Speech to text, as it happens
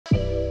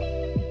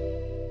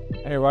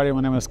Hey everybody,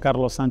 my name is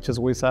Carlos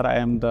Sanchez-Huizar. I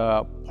am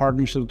the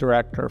Partnership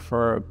Director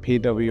for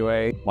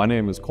PWA. My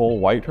name is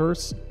Cole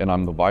Whitehurst, and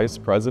I'm the Vice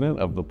President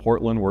of the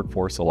Portland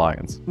Workforce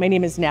Alliance. My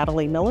name is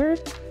Natalie Miller.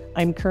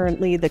 I'm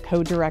currently the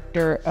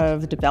Co-Director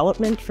of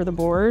Development for the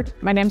board.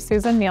 My name is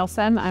Susan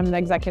Nielsen. I'm the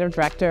Executive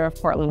Director of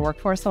Portland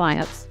Workforce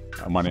Alliance.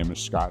 My name is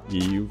Scott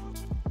Eve,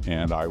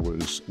 and I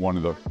was one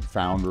of the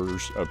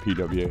founders of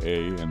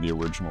PWA and the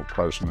original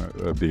president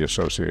of the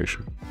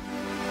association.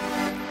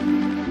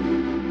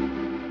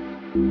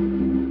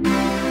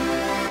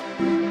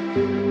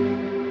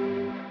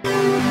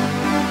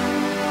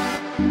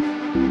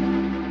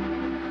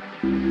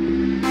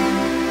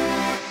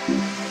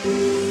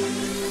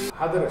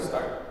 How did it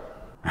start?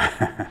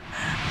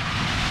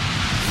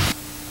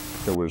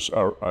 There was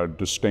a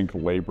distinct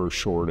labor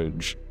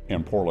shortage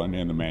in Portland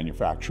in the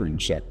manufacturing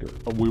sector.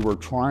 We were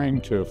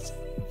trying to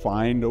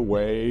find a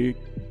way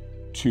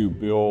to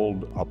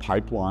build a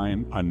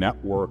pipeline, a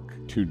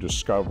network to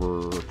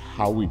discover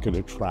how we could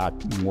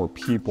attract more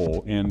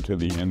people into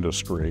the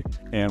industry.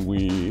 And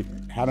we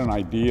had an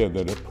idea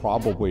that it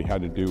probably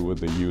had to do with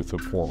the youth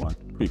of Portland,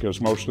 because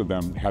most of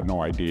them had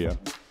no idea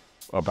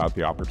about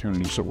the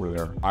opportunities that were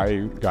there.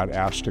 I got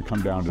asked to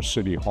come down to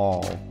City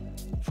Hall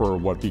for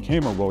what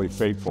became a really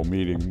fateful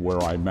meeting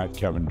where I met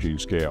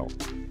Jeans Gail.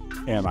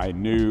 And I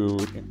knew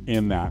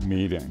in that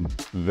meeting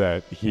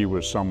that he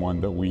was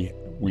someone that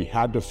we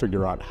had to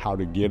figure out how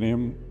to get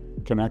him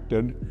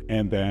connected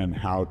and then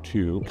how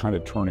to kind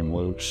of turn him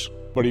loose.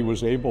 But he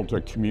was able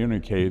to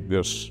communicate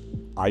this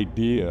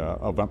idea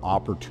of an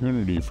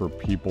opportunity for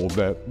people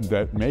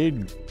that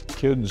made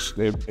kids,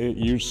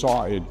 you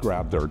saw it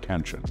grab their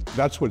attention.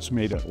 That's what's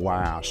made it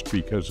last,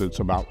 because it's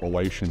about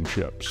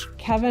relationships.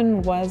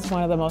 Kevin was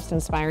one of the most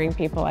inspiring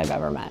people I've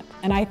ever met.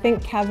 And I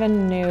think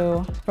Kevin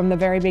knew from the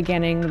very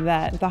beginning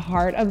that the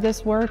heart of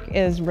this work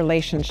is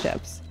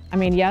relationships. I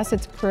mean, yes,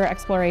 it's career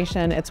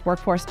exploration, it's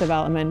workforce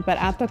development, but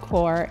at the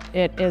core,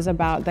 it is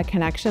about the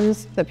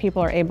connections that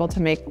people are able to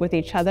make with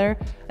each other.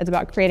 It's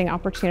about creating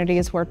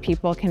opportunities where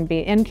people can be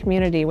in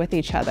community with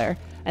each other.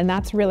 And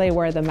that's really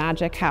where the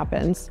magic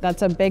happens.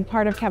 That's a big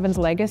part of Kevin's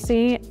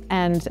legacy,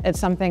 and it's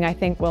something I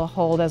think we'll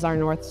hold as our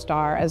North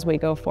Star as we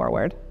go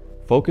forward.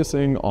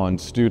 Focusing on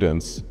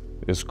students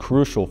is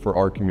crucial for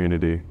our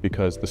community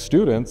because the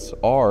students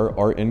are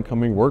our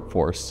incoming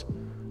workforce.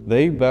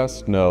 They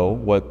best know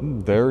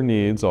what their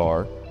needs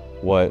are,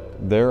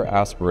 what their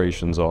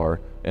aspirations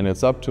are, and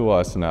it's up to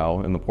us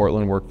now in the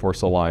Portland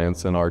Workforce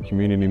Alliance and our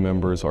community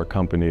members, our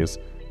companies,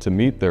 to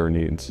meet their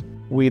needs.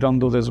 We don't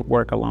do this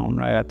work alone,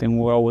 right? I think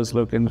we're always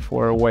looking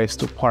for ways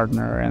to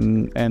partner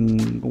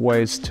and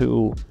ways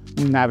to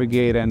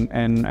navigate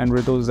and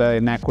reduce the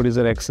inequities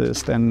that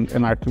exist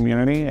in our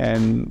community.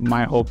 And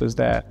my hope is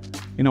that,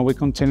 we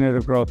continue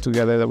to grow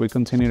together, that we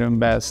continue to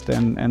invest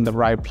in the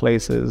right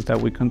places, that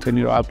we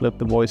continue to uplift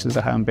the voices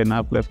that haven't been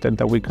uplifted,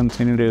 that we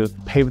continue to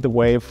pave the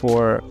way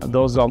for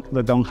those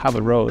that don't have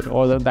a road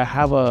or that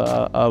have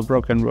a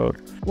broken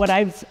road. What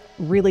I've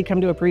really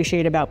come to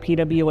appreciate about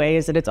PWA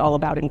is that it's all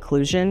about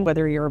inclusion,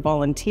 whether you're a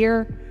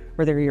volunteer,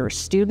 whether you're a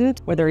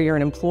student, whether you're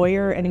an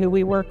employer and who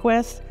we work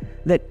with,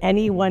 that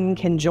anyone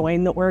can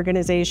join the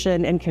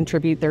organization and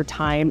contribute their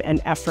time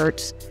and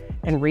effort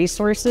and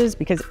resources,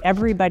 because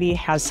everybody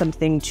has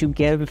something to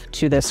give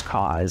to this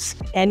cause.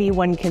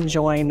 Anyone can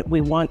join.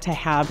 We want to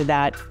have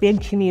that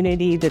big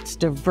community that's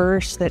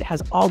diverse, that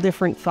has all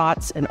different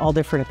thoughts and all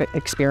different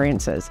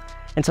experiences.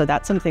 And so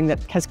that's something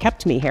that has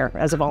kept me here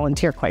as a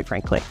volunteer, quite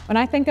frankly. When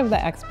I think of the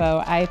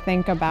Expo, I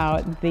think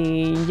about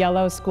the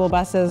yellow school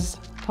buses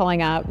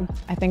pulling up.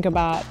 I think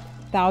about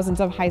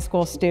thousands of high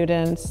school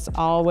students,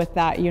 all with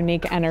that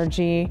unique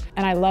energy.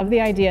 And I love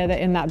the idea that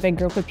in that big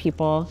group of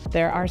people,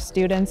 there are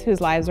students whose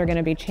lives are going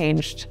to be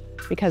changed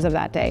because of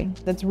that day.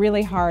 That's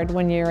really hard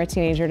when you're a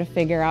teenager to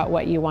figure out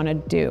what you want to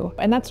do.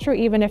 And that's true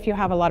even if you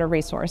have a lot of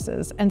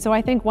resources. And so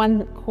I think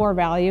one core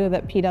value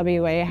that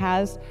PWA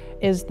has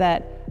is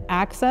that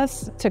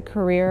access to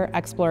career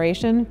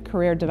exploration,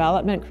 career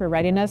development, career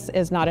readiness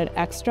is not an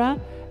extra,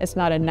 it's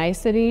not a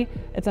nicety,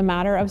 it's a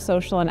matter of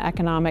social and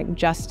economic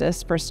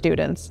justice for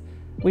students.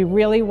 We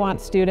really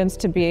want students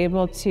to be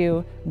able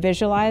to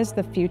visualize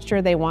the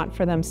future they want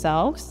for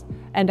themselves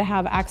and to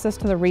have access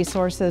to the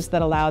resources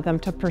that allow them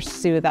to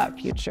pursue that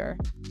future.